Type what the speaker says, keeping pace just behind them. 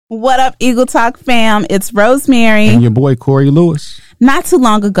What up, Eagle Talk fam? It's Rosemary. And your boy, Corey Lewis. Not too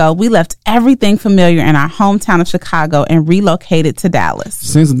long ago, we left everything familiar in our hometown of Chicago and relocated to Dallas.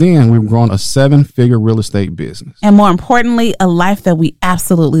 Since then, we've grown a 7-figure real estate business. And more importantly, a life that we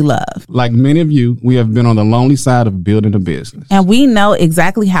absolutely love. Like many of you, we have been on the lonely side of building a business. And we know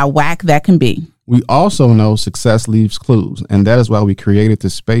exactly how whack that can be. We also know success leaves clues, and that is why we created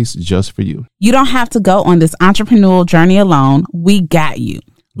this space just for you. You don't have to go on this entrepreneurial journey alone. We got you.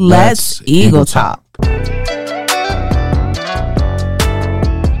 Let's Eagle Talk.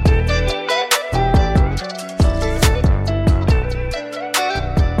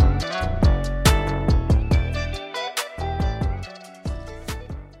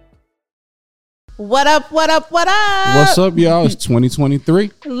 What up, what up, what up? What's up, y'all? It's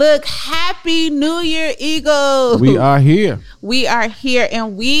 2023. Look, happy New Year, Eagles. We are here. We are here,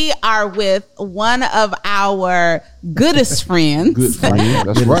 and we are with one of our goodest friends. Good friend.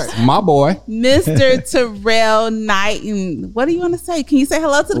 That's right. My boy. Mr. Terrell Knight. And what do you want to say? Can you say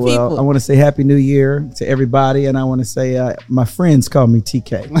hello to the people? I want to say Happy New Year to everybody, and I want to say my friends call me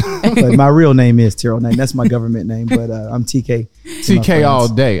TK. But my real name is Terrell Knight. That's my government name, but I'm TK. TK all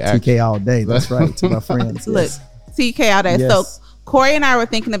day, actually. TK all day. That's right, to my friends. Look, yes. TK all day. Yes. So Corey and I were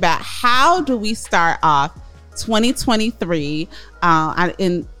thinking about how do we start off 2023,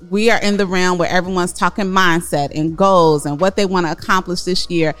 and we are in the realm where everyone's talking mindset and goals and what they want to accomplish this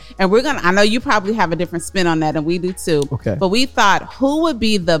year. And I know you probably have a different spin on that, and we do too. Okay. But we thought, who would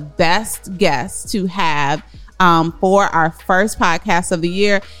be the best guest to have for our first podcast of the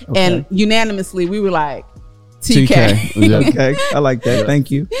year? Okay. And unanimously, we were like, TK. Yeah. Okay, I like that.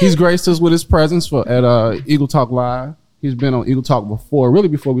 Thank you. He's graced us with his presence at Eagle Talk Live. He's been on Eagle Talk before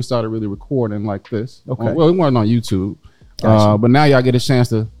we started really recording like this. Okay. Well, we weren't on YouTube. Gotcha. But now y'all get a chance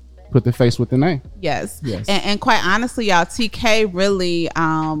to put the face with the name. Yes. And quite honestly, y'all, TK really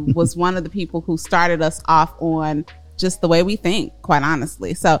was one of the people who started us off on just the way we think, quite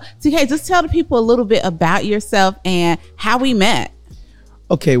honestly. So, TK, just tell the people a little bit about yourself and how we met.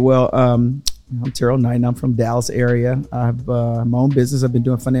 Okay, well, I'm Terrell Knight, and I'm from Dallas area. I have my own business. I've been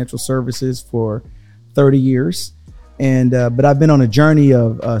doing financial services for 30 years. And but I've been on a journey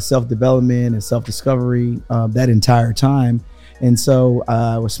of self-development and self-discovery that entire time. And so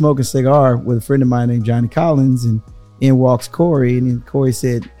I was smoking a cigar with a friend of mine named Johnny Collins, and in walks Corey. And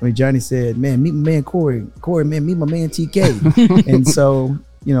then Johnny said, man, meet my man Corey. Corey, man, meet my man TK. And so,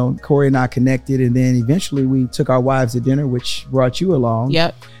 Corey and I connected, and then eventually we took our wives to dinner, which brought you along.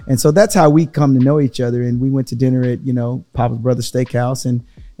 Yep. And so that's how we come to know each other. And we went to dinner at, Papa's Brothers Steakhouse, and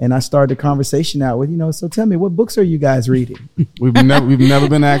I started the conversation out with, so tell me, what books are you guys reading? We've never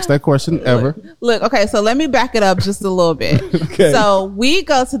been asked that question ever. Look, okay, so let me back it up just a little bit. Okay. So we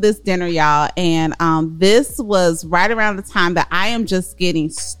go to this dinner, y'all, and this was right around the time that I am just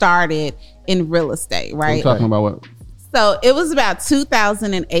getting started in real estate, right? We're talking about what? So it was about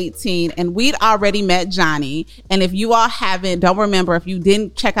 2018, and we'd already met Johnny. And if you all don't remember, if you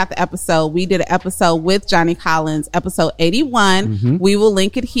didn't check out the episode, we did an episode with Johnny Collins, episode 81. Mm-hmm. We will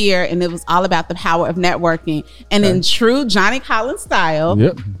link it here. And it was all about the power of networking. And in true Johnny Collins style,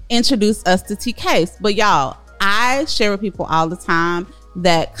 introduced us to TK. But y'all, I share with people all the time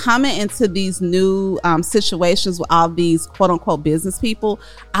that coming into these new situations with all these quote unquote business people,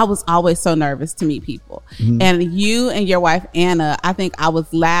 I was always so nervous to meet people. Mm-hmm. And you and your wife, Anna, I think I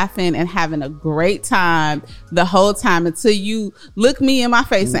was laughing and having a great time the whole time until you looked me in my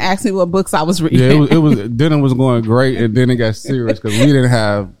face and asked me what books I was reading. Yeah, it was dinner was going great, and then it got serious because we didn't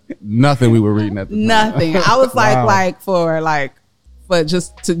have nothing we were reading at the time. Nothing. I was but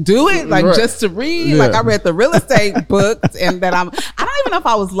just to do it, just to read, yeah. Like I read the real estate books, and that I don't even know if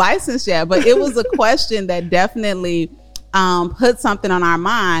I was licensed yet, but it was a question that definitely put something on our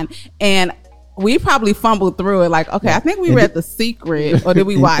mind, and we probably fumbled through it. Like, okay, I think we read The Secret, or did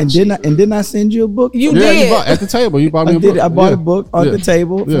we watch? And didn't I send you a book? You did. You at the table. You bought me a book. I bought a book on the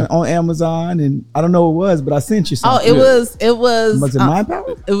table on Amazon, and I don't know what it was, but I sent you something. Oh, it was. Was it Mind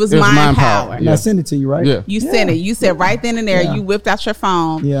Power? It was Mind Power. And I sent it to you, right? Yeah. You sent it. You said right then and there. You whipped out your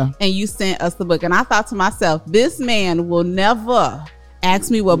phone. Yeah. And you sent us the book. And I thought to myself, this man will never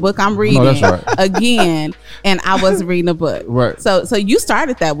ask me what book I'm reading again, and I wasn't reading a book. Right. So you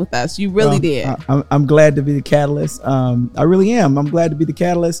started that with us. You really did. I'm glad to be the catalyst. I really am. I'm glad to be the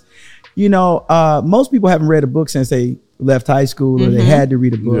catalyst. Most people haven't read a book since they left high school, or they had to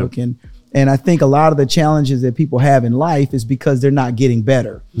read a book. Yeah. And I think a lot of the challenges that people have in life is because they're not getting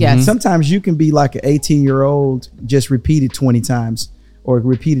better. Yes. Sometimes you can be like an 18-year-old, just repeated 20 times or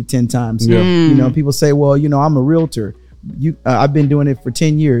repeated 10 times. Yeah. People say, well, I'm a realtor. I've been doing it for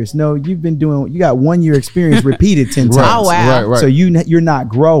 10 years. No, you got 1 year experience repeated 10 times. Oh, wow. Right. So you're not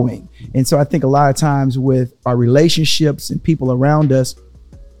growing. And so I think a lot of times with our relationships and people around us,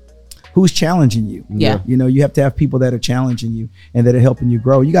 who's challenging you? Yeah. You know, you have to have people that are challenging you and that are helping you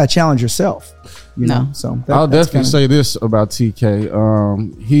grow. You got to challenge yourself, you know? So I'll definitely say this about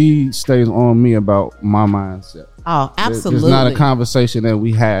TK. He stays on me about my mindset. Oh, absolutely. There's not a conversation that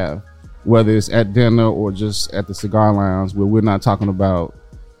we have, whether it's at dinner or just at the cigar lounge, where we're not talking about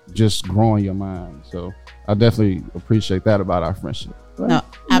just growing your mind. So I definitely appreciate that about our friendship. Well, no,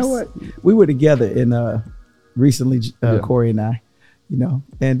 you know what? We were together in recently, Corey and I. You know,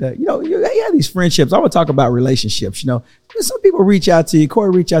 and you know, you have these friendships. I want to talk about relationships. You know, some people reach out to you.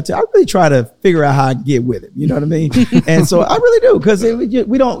 Corey reach out to you. I really try to figure out how I get with it. You know what I mean? And so I really do, because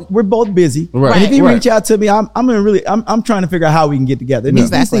we're both busy. Right. And if he reach out to me, I'm trying to figure out how we can get together. And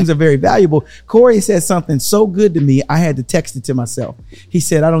these things are very valuable. Corey said something so good to me, I had to text it to myself. He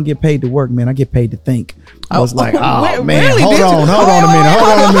said, "I don't get paid to work, man. I get paid to think." I was like, "Oh man, really? Hold on a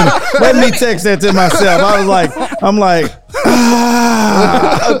minute. Let me text that to myself." I'm like.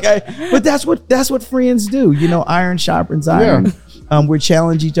 Okay, but that's what friends do. You know, iron sharpens iron. Yeah. We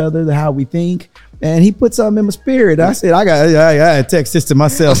challenge each other to how we think, and he put something in my spirit. I said, I got to text this to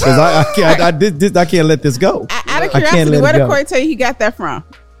myself, because I can't let this go. Out of curiosity, where did Corey tell you he got that from?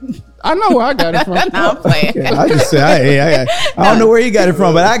 I know where I got it from. No, I'm playing. Okay, I just said, I don't know where he got it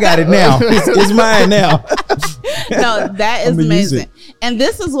from, but I got it now. It's mine now. No, that is amazing. And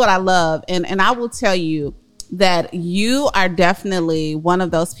this is what I love, and I will tell you that you are definitely one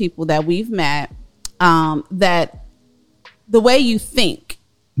of those people that we've met, that the way you think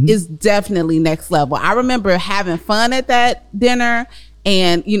is definitely next level. I remember having fun at that dinner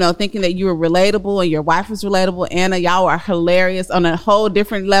and, you know, thinking that you were relatable and your wife was relatable. Anna, y'all are hilarious on a whole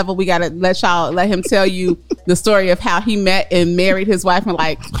different level. We got to let him tell you the story of how he met and married his wife in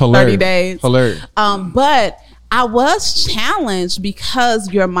like 30 days. Hilarious. But I was challenged because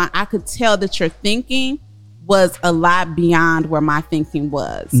I could tell that your thinking was a lot beyond where my thinking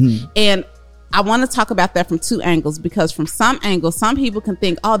was. And I want to talk about that from two angles, because from some angles, some people can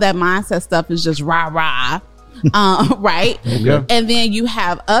think, oh, that mindset stuff is just rah-rah. Right? Okay. And then you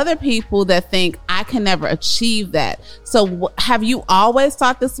have other people that think, I can never achieve that. So have you always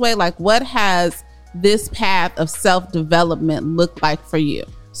thought this way? Like, what has this path of self-development looked like for you?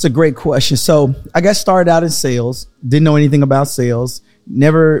 It's a great question. So I got started out in sales, didn't know anything about sales.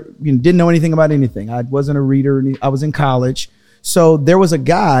 Never, didn't know anything about anything. I wasn't a reader. I was in college. So there was a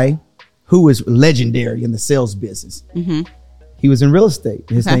guy who was legendary in the sales business. He was in real estate.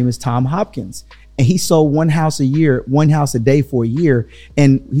 His name is Tom Hopkins. And he sold one house a day for a year.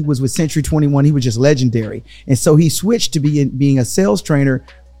 And he was with Century 21. He was just legendary. And so he switched to being a sales trainer,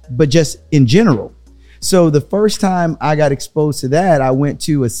 but just in general. So the first time I got exposed to that, I went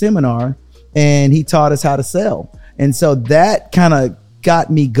to a seminar and he taught us how to sell. And so that kind of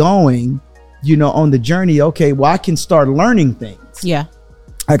got me going, on the journey. Okay, well, I can start learning things. Yeah.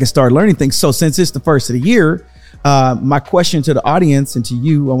 I can start learning things. So since it's the first of the year, my question to the audience and to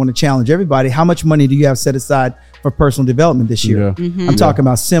you, I want to challenge everybody. How much money do you have set aside for personal development this year? Yeah. I'm talking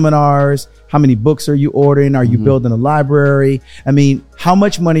about seminars. How many books are you ordering? Are you building a library? I mean, how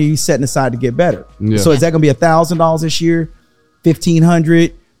much money are you setting aside to get better? Yeah. So is that going to be $1,000 this year?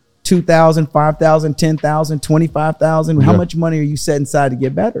 $1,500? $2,000, $5,000, $10,000, $25,000. How much money are you setting aside to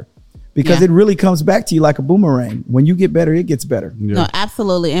get better? Because it really comes back to you like a boomerang. When you get better, it gets better. Yeah. No,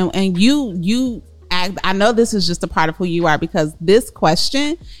 absolutely. And you act, I know this is just a part of who you are, because this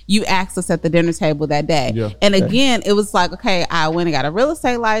question you asked us at the dinner table that day. Yeah. And again, it was like, okay, I went and got a real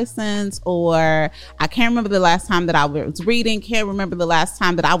estate license, or I can't remember the last time that I was reading. Can't remember the last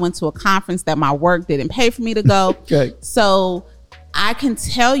time that I went to a conference that my work didn't pay for me to go. Okay. So I can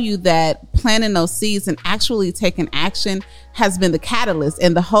tell you that planting those seeds and actually taking action has been the catalyst.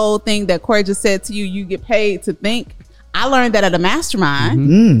 And the whole thing that Corey just said to you, you get paid to think. I learned that at a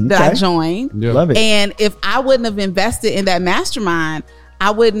mastermind that I joined. Yeah. Love it. And if I wouldn't have invested in that mastermind, I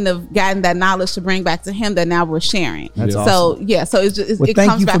wouldn't have gotten that knowledge to bring back to him that now we're sharing. That's awesome. So it's just, it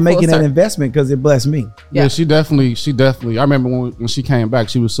thank comes you back for making that investment, because it blessed me. Yeah, she definitely. I remember when she came back,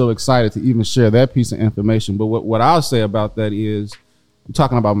 she was so excited to even share that piece of information. But what I'll say about that is, we're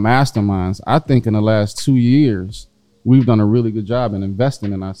talking about masterminds. I think in the last 2 years, we've done a really good job in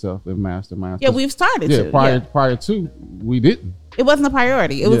investing in ourselves in masterminds. Yeah, we've started to. Prior to, we didn't. It wasn't a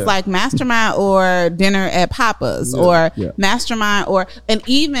priority. It was like mastermind or dinner at Papa's or mastermind and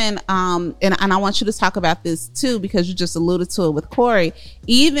even, and I want you to talk about this too, because you just alluded to it with Corey,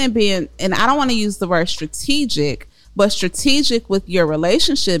 even being, and I don't want to use the word strategic, but strategic with your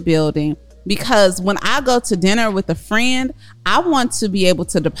relationship building, because when I go to dinner with a friend, I want to be able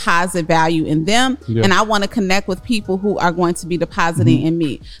to deposit value in them, and I want to connect with people who are going to be depositing in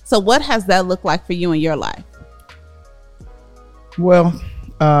me. So what has that looked like for you in your life? Well,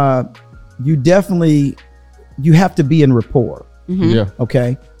 you have to be in rapport. Yeah.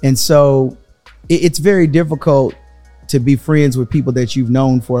 Okay. And so it's very difficult to be friends with people that you've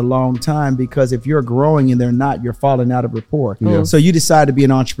known for a long time, because if you're growing and they're not, you're falling out of rapport. Yeah. So you decide to be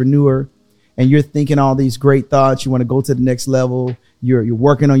an entrepreneur and you're thinking all these great thoughts. You want to go to the next level. You're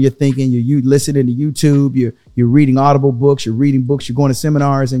working on your thinking. You're listening to YouTube. You're reading Audible books. You're reading books. You're going to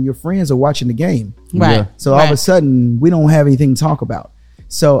seminars, and your friends are watching the game. Right. Yeah. So all of a sudden, we don't have anything to talk about.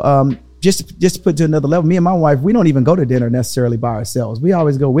 So just to put to another level, me and my wife, we don't even go to dinner necessarily by ourselves. We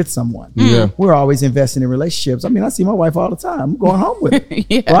always go with someone. Yeah. We're always investing in relationships. I mean, I see my wife all the time. I'm going home with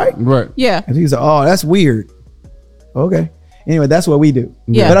her. Right? Right. Yeah. And she's like, oh, that's weird. Okay. Anyway, that's what we do.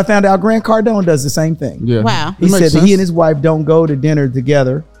 Yeah. But I found out Grant Cardone does the same thing. Yeah. Wow. He said that he and his wife don't go to dinner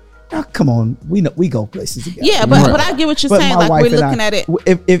together. Now, come on. We go places together. Yeah, but I get what you're saying. my Like, wife we're and looking I, at it.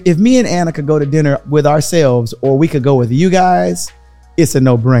 If me and Anna could go to dinner with ourselves, or we could go with you guys, it's a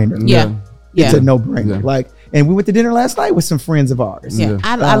no-brainer. Yeah. It's Yeah. a no-brainer. Yeah. Like, and we went to dinner last night with some friends of ours. Yeah,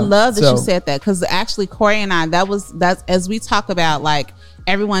 I love that so- you said that, because actually Corey and I, that's as we talk about, like,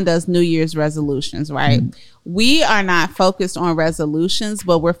 everyone does New Year's resolutions, right? We are not focused on resolutions,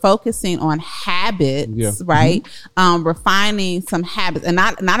 but we're focusing on habits, right? Refining some habits, and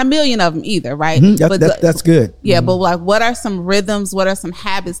not a million of them either, right? That's good. Yeah, but like, what are some rhythms? What are some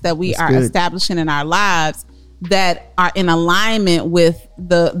habits that we are good. establishing in our lives that are in alignment with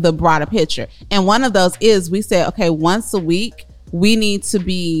the broader picture? And one of those is, we said, okay, once a week, we need to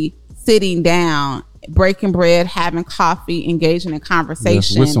be sitting down, breaking bread, having coffee, engaging in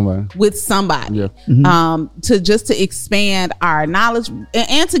conversation with somebody, to expand our knowledge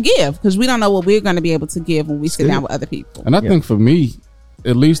and to give, because we don't know what we're going to be able to give when we sit down with other people. And I think for me,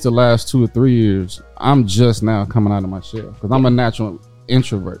 at least the last 2 or 3 years, I'm just now coming out of my shell, because I'm a natural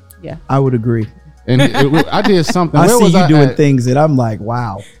introvert. Yeah, I would agree. And I did something. I Where see was you doing at? things that I'm like,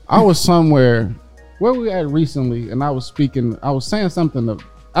 wow. I was somewhere, where we at recently, and I was saying something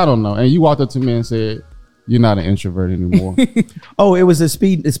I don't know, and you walked up to me and said, "You're not an introvert anymore." Oh, it was a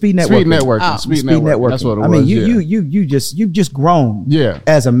speed networking. Speed networking. Speed networking. That's what it was. I mean, you've just grown. Yeah.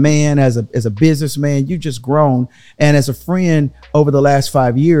 As a man, as a businessman, you just grown. And as a friend over the last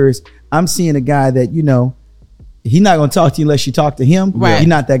 5 years, I'm seeing a guy that, he's not going to talk to you unless you talk to him. Right. You're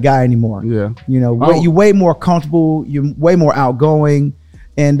not that guy anymore. Yeah. You're way more comfortable. You're way more outgoing.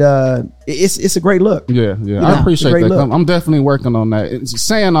 And it's a great look. Yeah. I appreciate that. Look. I'm definitely working on that. It's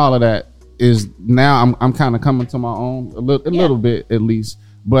saying all of that is now I'm kind of coming to my own a little bit, at least.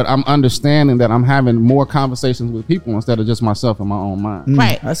 But I'm understanding that I'm having more conversations with people instead of just myself in my own mind.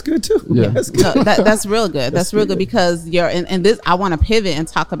 Right. That's good too. Yeah. That's good. No, that's real good. That's real good, because you're and this, I want to pivot and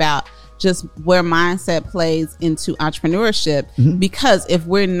talk about just where mindset plays into entrepreneurship, because if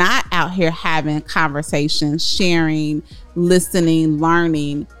we're not out here having conversations, sharing, listening,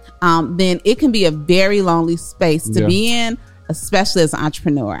 learning, then it can be a very lonely space to be in, especially as an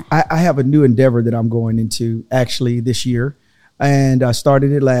entrepreneur. I have a new endeavor that I'm going into actually this year, and I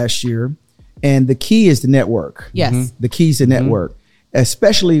started it last year. And the key is the network. Yes. The key is the network,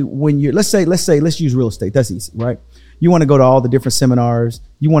 especially when you're, let's use real estate. That's easy, right? You want to go to all the different seminars.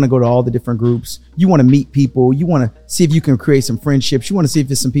 You want to go to all the different groups. You want to meet people. You want to see if you can create some friendships. You want to see if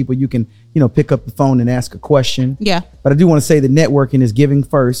there's some people you can, pick up the phone and ask a question. Yeah. But I do want to say that networking is giving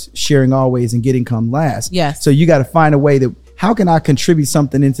first, sharing always, and getting come last. Yes. So you got to find a way that, how can I contribute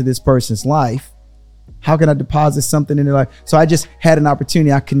something into this person's life? How can I deposit something in their life? So I just had an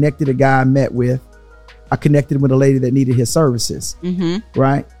opportunity. I connected a guy I met with. I connected with a lady that needed his services.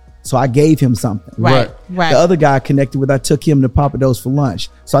 Right. So I gave him something. Right. The other guy I connected with, I took him to Papa Do's for lunch.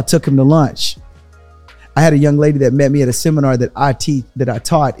 So I took him to lunch. I had a young lady that met me at a seminar that I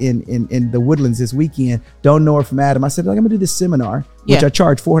taught in the Woodlands this weekend. Don't know her from Adam. I said, I'm going to do this seminar, which I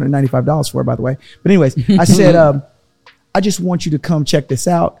charged $495 for, by the way. But anyways, I said, I just want you to come check this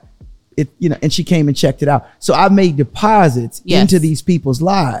out. And she came and checked it out. So I made deposits into these people's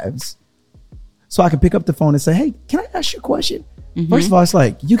lives, so I could pick up the phone and say, hey, can I ask you a question? First of all, it's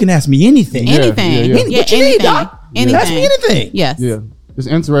like, you can ask me anything. Anything. What you need, doc? Anything. Ask me anything. Yes. Yeah. It's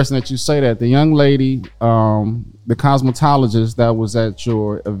interesting that you say that. The young lady, the cosmetologist that was at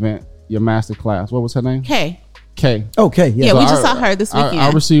your event, your master class, what was her name? Kay. Okay. Yeah. Yeah, we just saw her this weekend.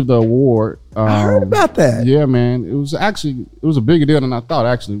 I received the award. I heard about that. Yeah, man. It was a bigger deal than I thought,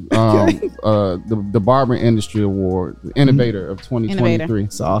 actually. The Barber Industry Award, the Innovator of 2023.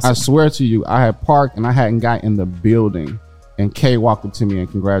 It's awesome. I swear to you, I had parked and I hadn't got in the building and Kay walked up to me and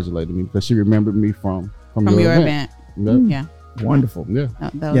congratulated me because she remembered me from your event. Yeah. Wonderful. Yeah.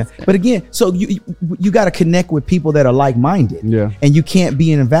 That was good. But again, so you got to connect with people that are like-minded. Yeah. And you can't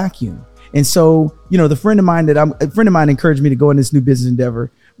be in a vacuum. And so, a friend of mine encouraged me to go in this new business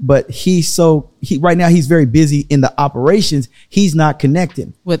endeavor, but right now he's very busy in the operations. He's not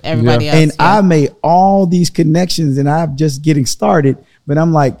connecting with everybody else. And I made all these connections and I'm just getting started, but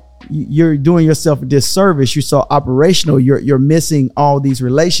I'm like, you're doing yourself a disservice. You're so operational. You're missing all these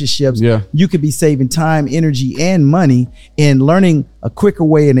relationships. Yeah. You could be saving time, energy, and money and learning a quicker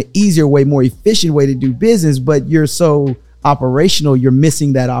way and an easier way, more efficient way to do business. But you're so operational, you're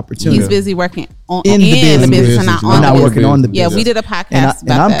missing that opportunity. He's busy working in the business and not working on the business. Yeah, we did a podcast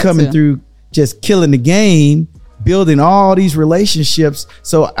and I'm coming through just killing the game, building all these relationships.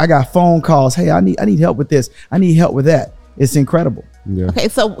 So I got phone calls. Hey, I need help with this. I need help with that. It's incredible. Yeah. Okay,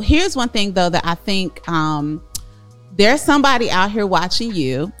 so here's one thing though that I think there's somebody out here watching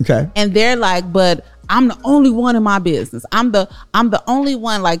you. Okay. And they're like, but I'm the only one in my business. I'm the only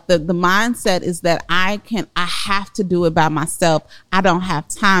one. Like the mindset is that I have to do it by myself. I don't have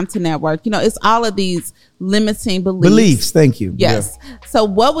time to network. It's all of these limiting beliefs. Thank you. Yes. Yeah. So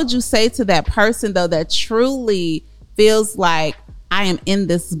what would you say to that person though that truly feels like I am in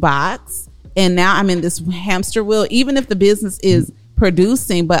this box and now I'm in this hamster wheel, even if the business is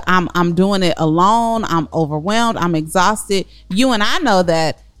producing, but I'm doing it alone. I'm overwhelmed. I'm exhausted. You and I know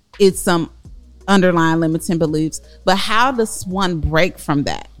that it's some underlying limiting beliefs, but how does one break from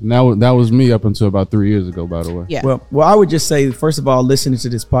that? That was me up until about 3 years ago, by the way. Yeah. Well, I would just say, first of all, listening to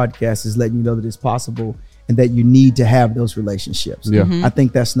this podcast is letting you know that it's possible and that you need to have those relationships. Yeah. I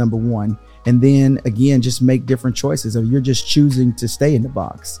think that's number one. And then again, just make different choices. If you're just choosing to stay in the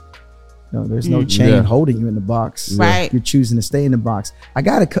box. No, there's no chain holding you in the box. Right. You're choosing to stay in the box. I've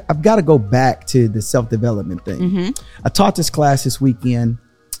got to go back to the self-development thing. I taught this class this weekend,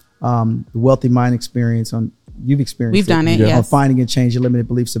 the Wealthy Mind Experience. You've experienced We've done it, on yes. finding and changing limited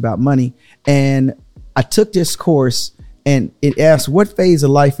beliefs about money. And I took this course and it asked, what phase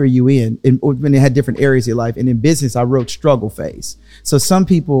of life are you in? And when it had different areas of your life. And in business, I wrote struggle phase. So some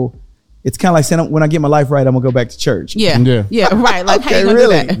people, it's kind of like saying, when I get my life right, I'm gonna go back to church. Yeah. Right. Like, okay, how you gonna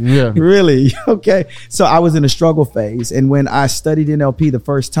really? do that? Yeah. Really? Okay. So I was in a struggle phase. And when I studied NLP the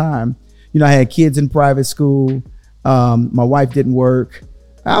first time, I had kids in private school. My wife didn't work.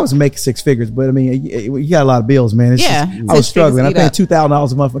 I was making six figures, but I mean, you got a lot of bills, man. I was struggling. I paid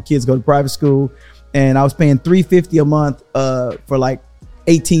 $2,000 a month for kids to go to private school. And I was paying $350 a month for like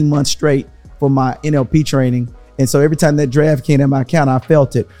 18 months straight for my NLP training. And so every time that draft came in my account, I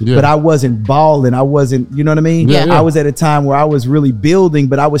felt it, but I wasn't balling. I wasn't, you know what I mean? Yeah. I was at a time where I was really building,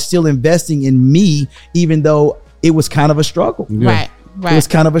 but I was still investing in me, even though it was kind of a struggle. Yeah. Right. It was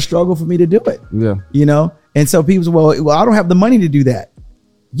kind of a struggle for me to do it. Yeah. And so people say, well, I don't have the money to do that.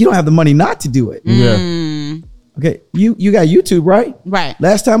 You don't have the money not to do it. Yeah. Okay. You got YouTube, right? Right.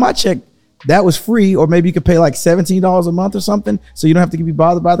 Last time I checked, that was free, or maybe you could pay like $17 a month or something, so you don't have to be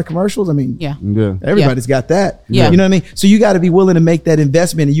bothered by the commercials. I mean, everybody's got that. Yeah. You know what I mean? So you got to be willing to make that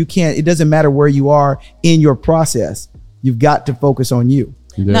investment, and it doesn't matter where you are in your process. You've got to focus on you.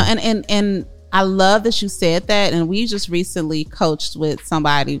 Yeah. No, and I love that you said that. And we just recently coached with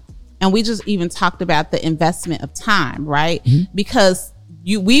somebody, and we just even talked about the investment of time, right? Mm-hmm. Because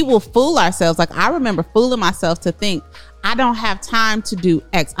we will fool ourselves. Like, I remember fooling myself to think, I don't have time to do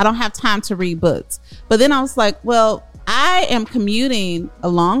X. I don't have time to read books. But then I was like, well, I am commuting a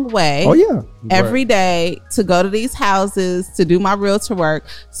long way every day to go to these houses, to do my realtor work.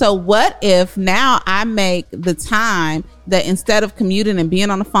 So what if now I make the time that instead of commuting and being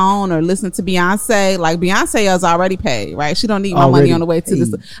on the phone or listening to Beyonce, like Beyonce is already paid, right? She don't need my money on the way to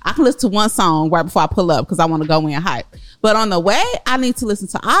this. I can listen to one song right before I pull up because I want to go in hype. But on the way, I need to listen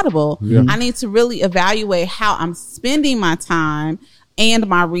to Audible. Yeah. I need to really evaluate how I'm spending my time and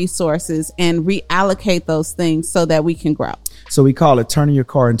my resources and reallocate those things so that we can grow. So we call it turning your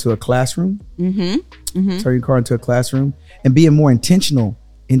car into a classroom. Turn your car into a classroom and being more intentional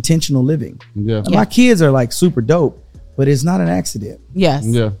living. Yeah. My kids are like super dope, but it's not an accident. Yes.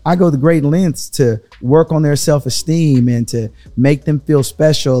 Yeah. I go to great lengths to work on their self-esteem and to make them feel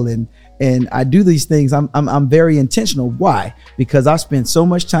special. And I do these things. I'm very intentional. Why? Because I spend so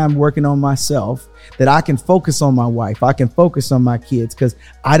much time working on myself that I can focus on my wife. I can focus on my kids because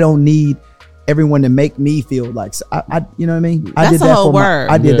I don't need everyone to make me feel like, you know what I mean? I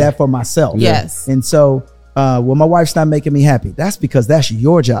did that for myself. Yes. And so, when my wife's not making me happy, that's because that's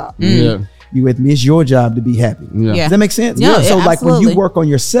your job. Yeah. You with me? It's your job to be happy. Yeah. Does that make sense? Yeah. So like when you work on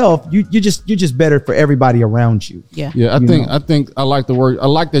yourself, you're just better for everybody around you. Yeah. Yeah. I think I like the word. I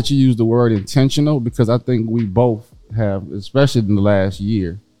like that you use the word intentional because I think we both have, especially in the last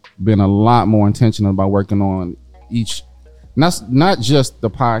year, been a lot more intentional about working on each, not just the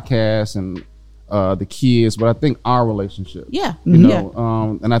podcast and the kids, but I think our relationship. Yeah. You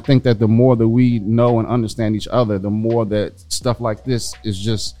know, and I think that the more that we know and understand each other, the more that stuff like this is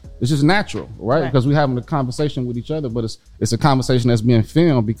just, it's just natural, right? Because we're having a conversation with each other, but it's a conversation that's being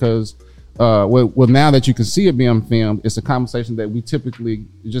filmed because well, now that you can see it being filmed, it's a conversation that we typically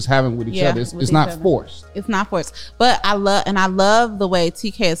just having with each other. It's not forced. It's not forced. But I love the way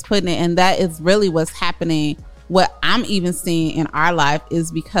TK is putting it, and that is really what's happening. What I'm even seeing in our life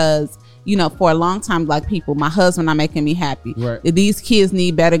is because, you know, for a long time, like people, my husband not making me happy. Right. These kids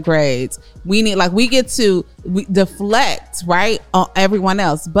need better grades. We get to deflect, right, on everyone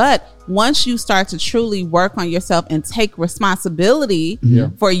else. But once you start to truly work on yourself and take responsibility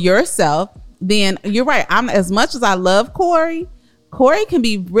for yourself, then you're right. As much as I love Corey can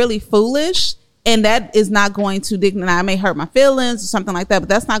be really foolish. And that is not going to dictate. I may hurt my feelings or something like that, but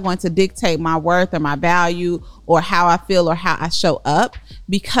that's not going to dictate my worth or my value or how I feel or how I show up,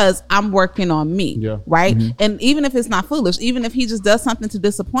 because I'm working on me, right? Mm-hmm. And even if it's not foolish, even if he just does something to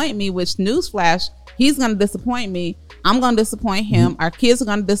disappoint me, which newsflash, he's going to disappoint me. I'm going to disappoint him. Mm-hmm. Our kids are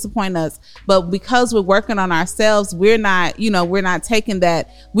going to disappoint us. But because we're working on ourselves, we're not taking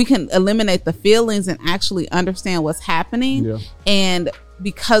that. We can eliminate the feelings and actually understand what's happening. Yeah. And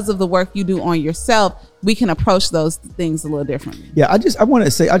because of the work you do on yourself, we can approach those things a little differently. Yeah, I just want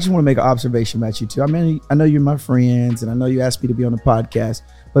to make an observation about you too. I mean, I know you're my friends, and I know you asked me to be on the podcast,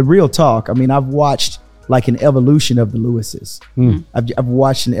 but real talk, I mean, I've watched like an evolution of the Lewises. I've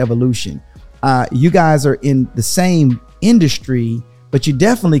watched an evolution. You guys are in the same industry, but you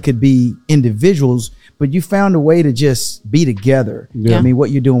definitely could be individuals, but you found a way to just be together. Yeah. I mean,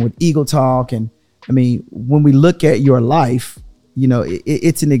 what you're doing with Eagle Talk, and I mean, when we look at your life, you know,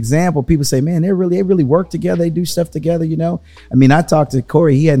 it's an example. People say, man, they really work together. They do stuff together, you know. I mean, I talked to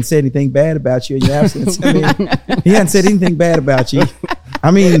Corey. He hadn't said anything bad about you in your absence. I mean, he hadn't said anything bad about you.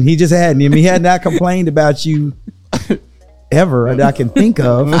 I mean, he just hadn't. I mean, he had not complained about you ever that I can think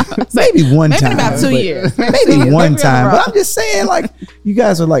of. Maybe one time. Maybe about 2 years. Maybe one time. But I'm just saying, like, you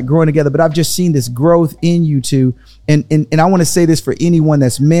guys are like growing together. But I've just seen this growth in you two. And I want to say this for anyone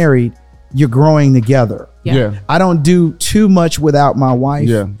that's married. You're growing together. Yeah. I don't do too much without my wife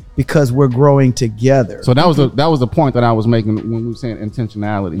because we're growing together. So that was the point that I was making when we were saying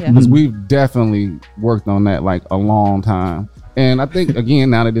intentionality, because we've definitely worked on that like a long time. And I think, again,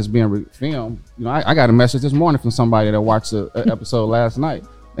 now that it's being filmed, you know, I got a message this morning from somebody that watched an episode last night.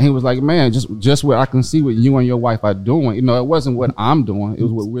 And he was like, man, just what I can see what you and your wife are doing. You know, it wasn't what I'm doing. It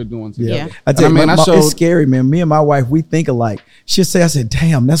was what we're doing together. Yeah. I tell you, it's scary, man. Me and my wife, we think alike. She'll say, I said,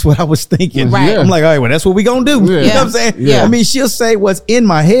 damn, that's what I was thinking. Right. Yeah. I'm like, all right, well, that's what we gonna do. Yeah. You know what I'm saying? Yeah. I mean, she'll say what's in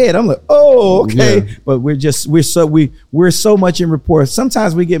my head. I'm like, oh, okay. Yeah. But we're so much in rapport.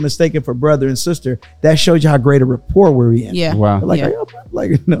 Sometimes we get mistaken for brother and sister. That shows you how great a rapport we're in. Yeah. Wow.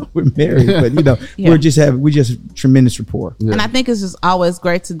 Like, no, we're married, but you know, we just tremendous rapport. Yeah. And I think it's just always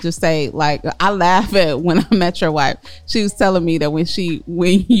great to just say, like, I laugh at when I met your wife. She was telling me that when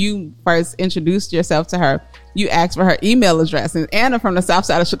you first introduced yourself to her, you asked for her email address, and Anna from the south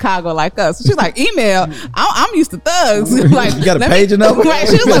side of Chicago, like us, she's like, email. I'm used to thugs. Like, you got a page number? Right.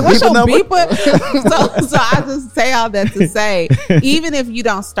 She was like, what's your beeper? So I just say all that to say, even if you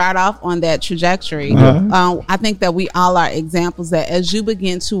don't start off on that trajectory, I think that we all are examples that as you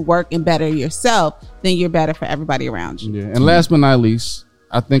begin to work and better yourself, then you're better for everybody around you. Yeah. And last but not least,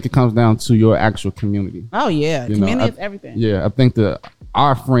 I think it comes down to your actual community. Oh yeah, community is everything. Yeah, I think that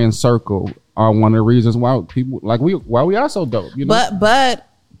our friend circle are one of the reasons why people why we are so dope. You know, but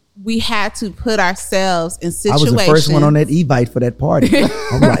we had to put ourselves in situations. I was the first one on that Evite for that party.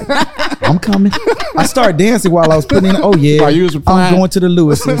 I'm like, I'm coming. I started dancing while I was putting in. Oh yeah, I'm going to the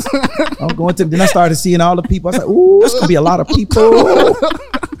Lewis's. Then I started seeing all the people. I was like, ooh, it's gonna be a lot of people.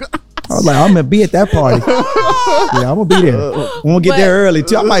 I was like, I'm gonna be at that party. Yeah, I'm gonna be there. I'm gonna get there early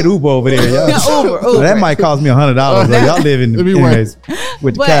too. I might Uber over there. Uber. So that might cost me $100. Like, y'all live in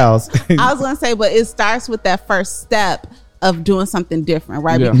with the cows. I was gonna say, but it starts with that first step of doing something different,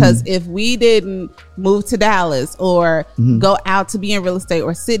 right? Yeah. Because if we didn't move to Dallas or go out to be in real estate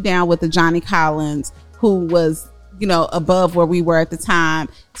or sit down with the Johnny Collins, who was, you know, above where we were at the time,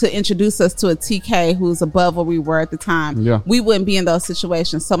 to introduce us to a TK who's above where we were at the time, we wouldn't be in those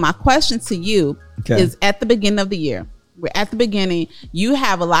situations. So my question to you is, at the beginning of the year, we're at the beginning, you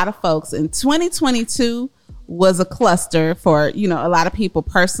have a lot of folks, and 2022 was a cluster for, you know, a lot of people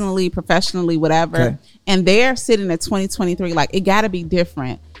personally, professionally, whatever. Okay. And they're sitting at 2023 like, it got to be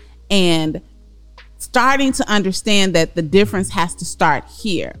different. And starting to understand that the difference has to start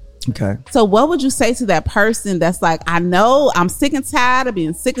here. Okay. So what would you say to that person that's like, I know I'm sick and tired of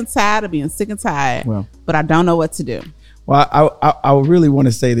being sick and tired of being sick and tired, Well, but I don't know what to do? Well, I really want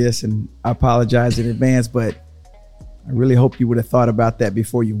to say this, and I apologize in advance, but I really hope you would have thought about that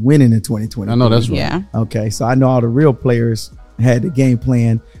before you went into 2020. I know that's right. Yeah. Okay, so I know all the real players had the game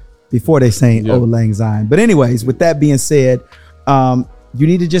plan before they sang Yeah. "Old Lang Syne." But anyways, with that being said, you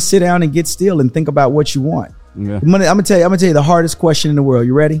need to just sit down and get still and think about what you want. Yeah. I'm gonna tell you the hardest question in the world.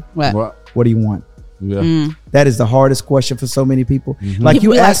 You ready? What? Well, What do you want? yeah. That is the hardest question for so many people. Mm-hmm. Like you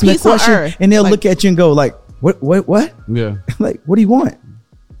Be like, ask them a peace on question earth. and they'll Like- look at you and go like, what? Yeah. Like, what do you want?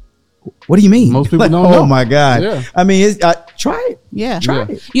 What do you mean? Most people Like, don't oh know. my God. Yeah. I mean, try it. Yeah. Try Yeah.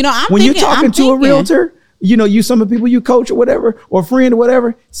 it. You know, I'm When thinking, you're talking I'm to a thinking- realtor, you know, you some of the people you coach or whatever, or a friend or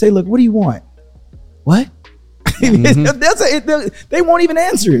whatever, say, look, what do you want? What? They won't even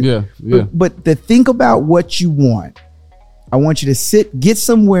answer it. Yeah. Yeah. But to think about what you want, I want you to get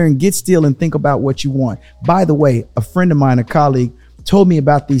somewhere and get still and think about what you want. By the way, a friend of mine, a colleague, told me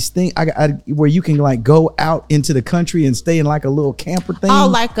about these things where you can like go out into the country and stay in like a little camper thing. Oh,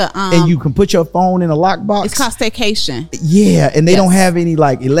 like a and you can put your phone in a lockbox. it's called staycation. Yeah, and they Yes. don't have any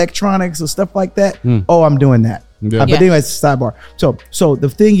like electronics or stuff like that. Oh, I'm doing that. Yeah. But Yeah. anyway, it's a sidebar. So the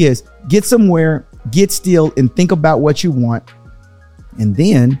thing is, get somewhere, get still, and think about what you want, and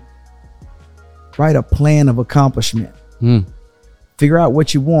then write a plan of accomplishment. Figure out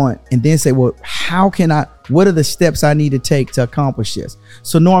what you want, and then say, well, what are the steps I need to take to accomplish this?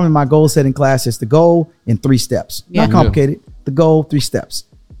 So normally my goal setting class is the goal in 3 steps. Yeah. Not complicated. The goal, 3 steps.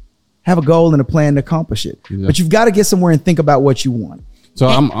 Have a goal and a plan to accomplish it. Yeah. But you've got to get somewhere and think about what you want. So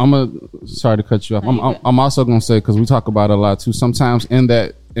sorry to cut you off. I'm also going to say, because we talk about it a lot too, sometimes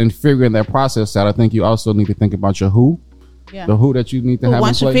in figuring that process out, I think you also need to think about your who. Yeah. The who that you need to have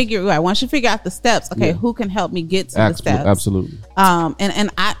Once in you place. once you figure out the steps, okay, Yeah. who can help me get to the steps? Absolutely.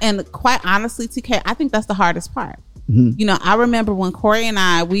 And quite honestly, TK, I think that's the hardest part. You know, I remember when Corey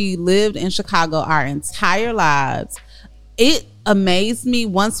and we lived in Chicago our entire lives. It amazed me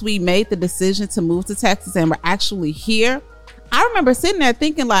once we made the decision to move to Texas and we're actually here. I remember sitting there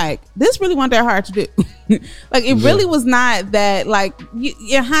thinking like, this really wasn't that hard to do. Like it really was not that, like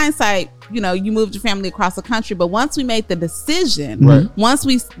in hindsight, you know, you moved your family across the country, but once we made the decision, Right. once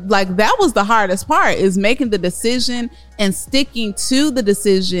we like, that was the hardest part, is making the decision and sticking to the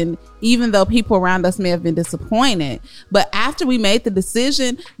decision, even though people around us may have been disappointed. But after we made the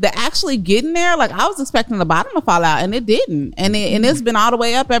decision, the actually getting there, like I was expecting the bottom to fall out and it didn't. And it's been all the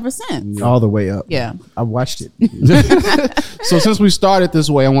way up ever since. All the way up. Yeah. I watched it. So since we started this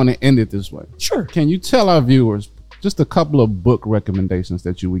way, I want to end it this way. Sure. Can you tell our viewers just a couple of book recommendations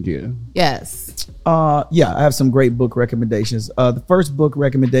that you would give? Yes. Yeah, I have some great book recommendations. The first book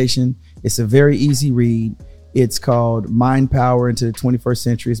recommendation, it's a very easy read. It's called Mind Power into the 21st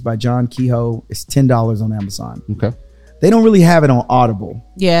Century. It's by John Kehoe. It's $10 on Amazon. Okay. They don't really have it on Audible.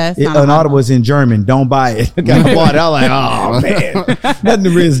 Yeah. On Audible is in German. Don't buy it. I bought it. I was like, oh man, nothing to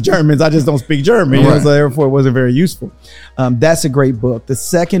do with Germans. I just don't speak German. You know, Right. so therefore it wasn't very useful. That's a great book. The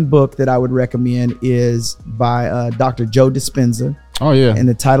second book that I would recommend is by Dr. Joe Dispenza. Oh yeah. And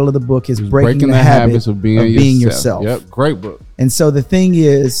the title of the book is Breaking the Habits Habit of Being Yourself. Yep. Great book. And so the thing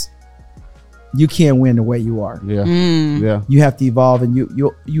is, you can't win the way you are. Yeah. Yeah. You have to evolve, and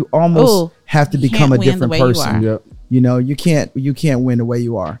you almost have to you become a can't win the different way you person. are. Yep. You know, you can't win the way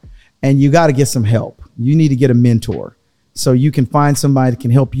you are, and you got to get some help. You need to get a mentor, so you can find somebody that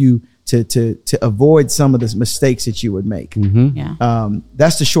can help you to avoid some of the mistakes that you would make. Yeah.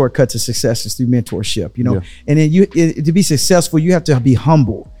 That's the shortcut to success, is through mentorship. You know, Yeah. and then to be successful, you have to be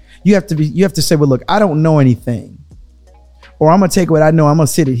humble. You have to say, well, look, I don't know anything, or I'm gonna take what I know. I'm gonna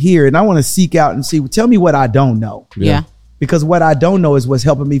sit it here, and I want to seek out and see. Tell me what I don't know. Yeah. Because what I don't know is what's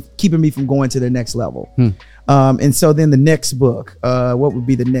keeping me from going to the next level. And so then the next book, what would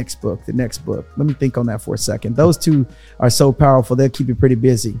be the next book? Let me think on that for a second. Those two are so powerful. They'll keep you pretty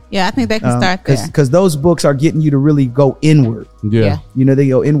busy. Yeah. I think they can start there. Because those books are getting you to really go inward. Yeah. Yeah. You know, they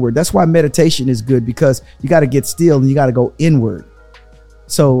go inward. That's why meditation is good, because you got to get still and you got to go inward.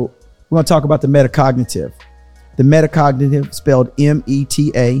 So we're going to talk about the metacognitive. The metacognitive, spelled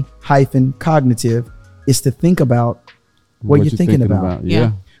META -cognitive, is to think about what you're thinking about.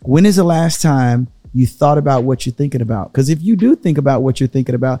 Yeah. When is the last time you thought about what you're thinking about? Because if you do think about what you're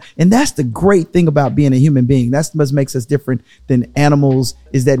thinking about, and that's the great thing about being a human being, that's what makes us different than animals,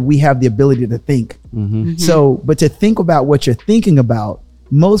 is that we have the ability to think. So, but to think about what you're thinking about,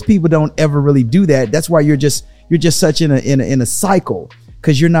 most people don't ever really do that. That's why you're just such in a cycle.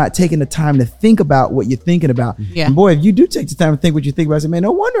 because you're not taking the time to think about what you're thinking about. Yeah. And boy, if you do take the time to think what you think about, I say, man,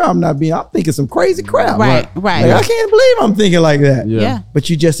 no wonder I'm thinking some crazy crap. Right. Like, I can't believe I'm thinking like that. Yeah. But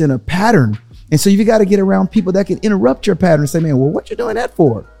you're just in a pattern. And so you got to get around people that can interrupt your pattern and say, man, well, what you doing that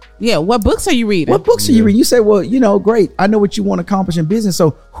for? Yeah. What books are you reading? What books are you reading? You say, well, great. I know what you want to accomplish in business.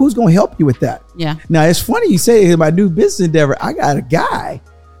 So who's going to help you with that? Yeah. Now, it's funny you say in my new business endeavor, I got a guy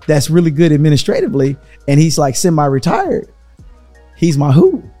that's really good administratively, and he's like semi-retired. He's my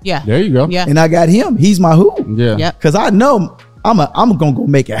who. Yeah. There you go. Yeah. And I got him. He's my who. Yeah. Yep. Because I know I'm going to go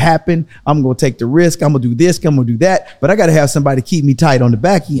make it happen. I'm going to take the risk. I'm going to do this. I'm going to do that. But I got to have somebody keep me tight on the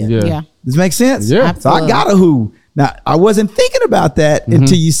back end. Yeah. Yeah. Does it make sense? Yeah. Absolutely. So I got a who. Now, I wasn't thinking about that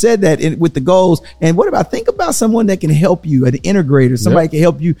until you said that with the goals. And what about, think about someone that can help you, an integrator, somebody can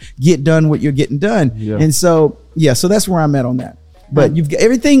help you get done what you're getting done. Yeah. And so, so that's where I'm at on that. But you've got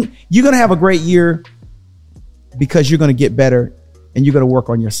everything. You're going to have a great year because you're going to get better and you're going to work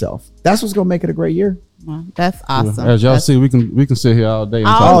on yourself. That's what's going to make it a great year. Well, that's awesome. As y'all That's see, we can sit here all day and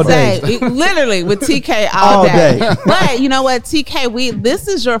all talk. day. Literally with TK all All day. day. But you know what, TK, this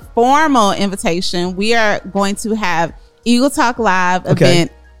is your formal invitation. We are going to have Eagle Talk Live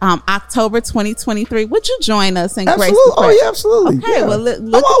event October 2023. Would you join us and grace Absolutely. the press? Yeah, absolutely. Okay, Yeah. well, look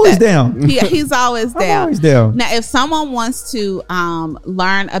I'm at always that. down. He's always down. I'm always down. Now, if someone wants to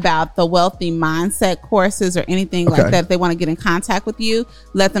learn about the Wealthy Mindset courses or anything like that, if they want to get in contact with you,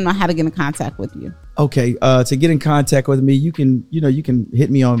 let them know how to get in contact with you. Okay. To get in contact with me, you can hit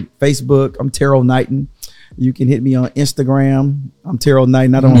me on Facebook. I'm Terrell Knighton. You can hit me on Instagram. I'm Terrell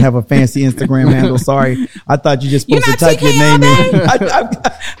Knighton. I don't have a fancy Instagram handle. Sorry. I thought you just supposed to type your name in.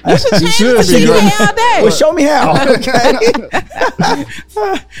 You should change it to be. TK all day. Well, show me how. Okay.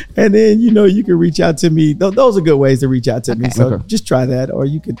 And then, you can reach out to me. Those are good ways to reach out to me. So just try that. Or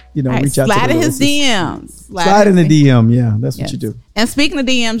you could, Right, reach out to slide in the his DMs. Slide in the DM. Yeah. That's what you do. And speaking of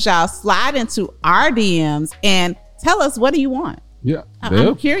DMs, y'all, slide into our DMs and tell us, what do you want? Yeah.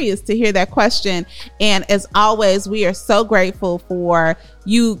 I'm curious to hear that question. And as always, we are so grateful for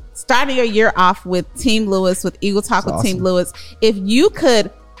you starting your year off with Team Lewis, with Eagle Talk with Team Lewis. If you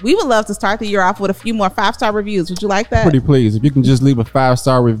could, we would love to start the year off with a few more 5-star reviews. Would you like that? Pretty please. If you can just leave a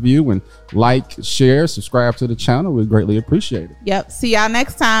 5-star review and like, share, subscribe to the channel, we'd greatly appreciate it. Yep. See y'all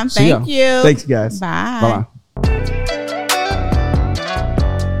next time. See Thank ya. you. Thanks, guys. Bye. Bye-bye.